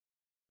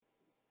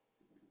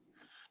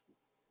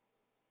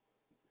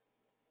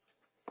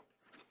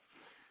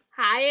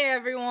Hi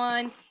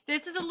everyone.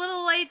 This is a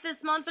little late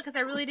this month because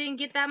I really didn't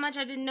get that much.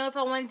 I didn't know if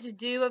I wanted to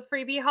do a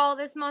freebie haul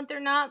this month or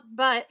not,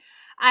 but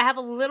I have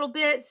a little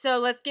bit, so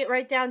let's get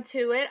right down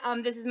to it.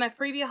 This is my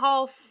freebie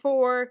haul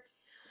for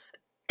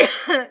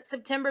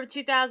September of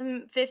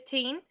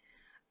 2015.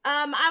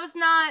 I was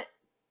not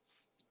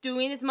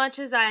doing as much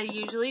as I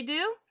usually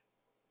do,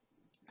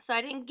 so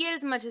I didn't get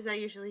as much as I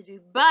usually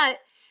do, but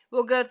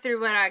we'll go through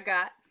what I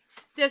got.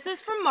 This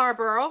is from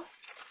Marlboro.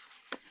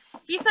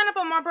 If you sign up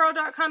on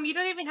Marlboro.com, you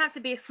don't even have to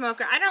be a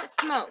smoker. I don't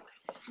smoke,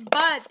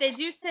 but they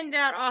do send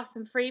out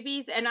awesome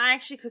freebies, and I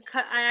actually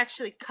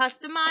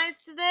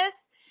customized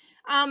this.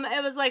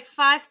 It was like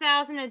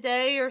 5,000 a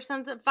day or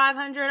something,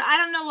 500. I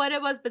don't know what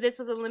it was, but this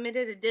was a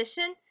limited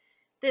edition.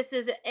 This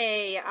is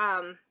a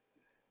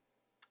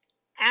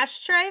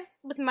ashtray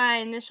with my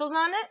initials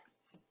on it.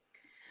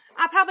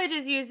 I'll probably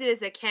just use it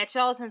as a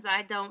catch-all since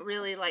I don't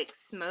really like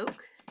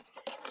smoke.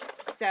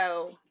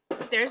 So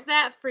there's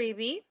that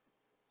freebie.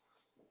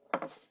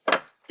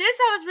 This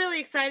I was really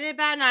excited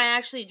about, and I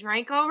actually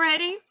drank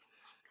already.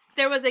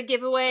 There was a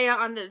giveaway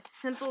on the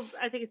Simple,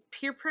 I think it's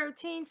Pure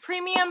Protein,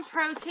 Premium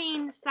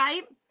Protein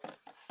site.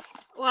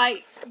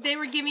 Like, they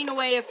were giving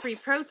away a free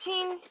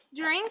protein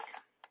drink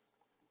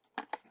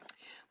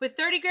with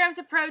 30 grams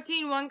of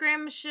protein, 1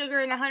 gram of sugar,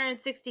 and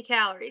 160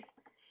 calories.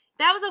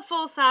 That was a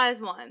full-size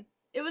one.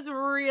 It was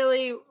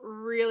really,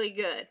 really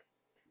good.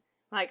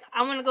 Like,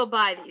 I want to go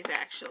buy these,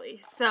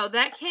 actually. So,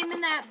 that came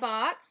in that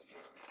box.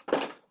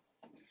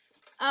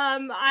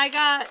 I'm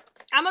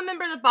a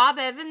member of the Bob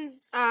Evans,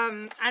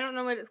 I don't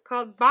know what it's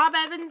called, Bob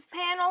Evans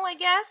panel, I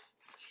guess.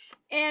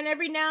 And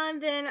every now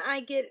and then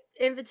I get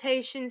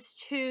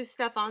invitations to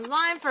stuff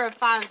online for a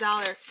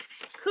 $5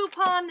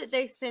 coupon that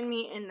they send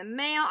me in the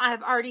mail. I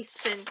have already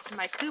spent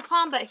my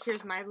coupon, but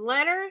here's my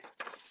letter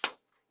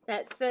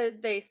that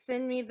said they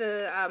send me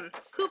the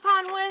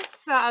coupon with.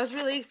 So I was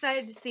really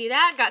excited to see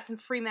that. Got some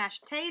free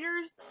mashed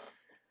taters.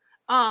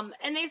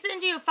 And they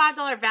send you a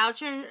 $5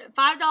 voucher,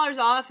 $5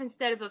 off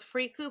instead of a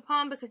free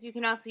coupon because you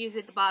can also use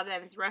it at the Bob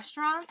Evans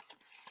restaurants.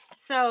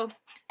 So,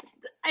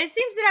 it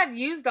seems that I've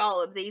used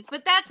all of these,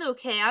 but that's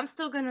okay. I'm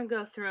still going to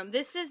go through them.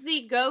 This is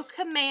the Go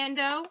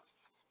Commando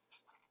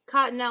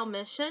Cottonelle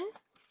Mission.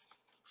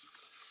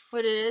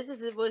 What it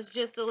is it was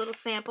just a little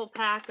sample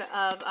pack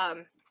of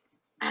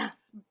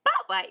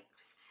butt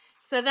wipes.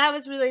 So, that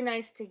was really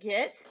nice to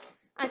get.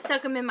 I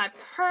stuck them in my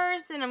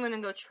purse, and I'm going to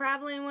go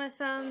traveling with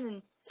them,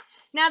 and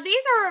now, these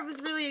I was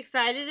really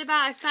excited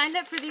about. I signed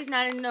up for these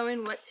not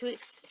knowing what to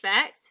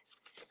expect.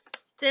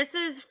 This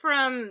is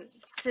from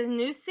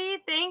Sanusi.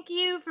 Thank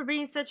you for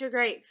being such a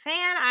great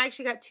fan. I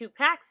actually got 2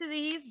 packs of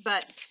these,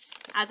 but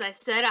as I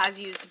said, I've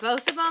used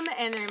both of them,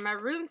 and they're in my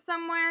room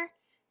somewhere.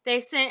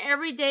 They sent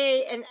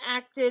Everyday and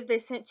Active. They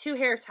sent 2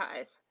 hair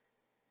ties.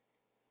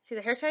 See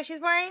the hair tie she's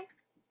wearing?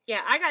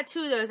 Yeah, I got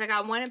 2 of those. I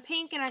got one in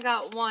pink, and I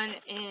got one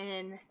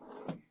in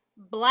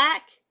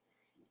black.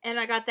 And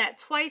I got that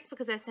twice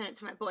because I sent it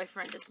to my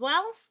boyfriend as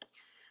well.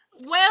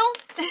 Well,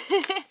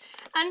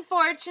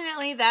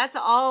 unfortunately, that's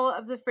all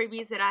of the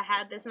freebies that I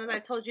had this month. I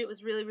told you it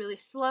was really, really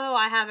slow.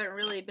 I haven't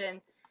really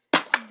been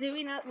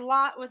doing a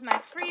lot with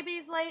my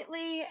freebies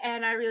lately,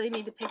 and I really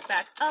need to pick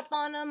back up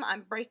on them.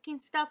 I'm breaking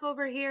stuff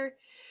over here,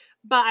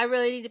 but I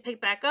really need to pick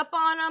back up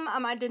on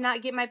them. I did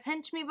not get my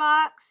Pinch Me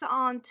box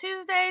on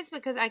Tuesdays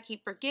because I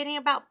keep forgetting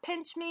about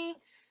Pinch Me.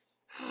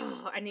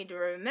 I need to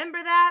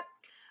remember that.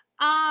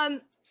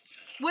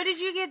 What did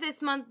you get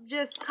this month?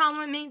 Just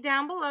comment me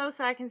down below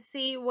so I can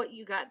see what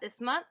you got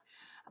this month.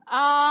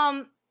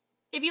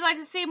 If you'd like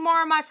to see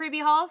more of my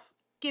freebie hauls,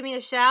 give me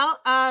a shout.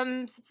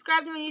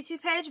 Subscribe to my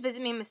YouTube page.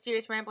 Visit me at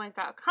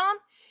mysteriousramblings.com.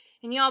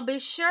 And y'all be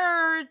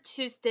sure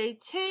to stay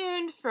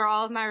tuned for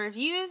all of my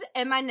reviews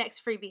and my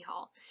next freebie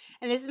haul.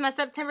 And this is my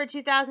September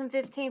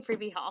 2015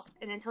 freebie haul.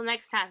 And until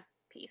next time.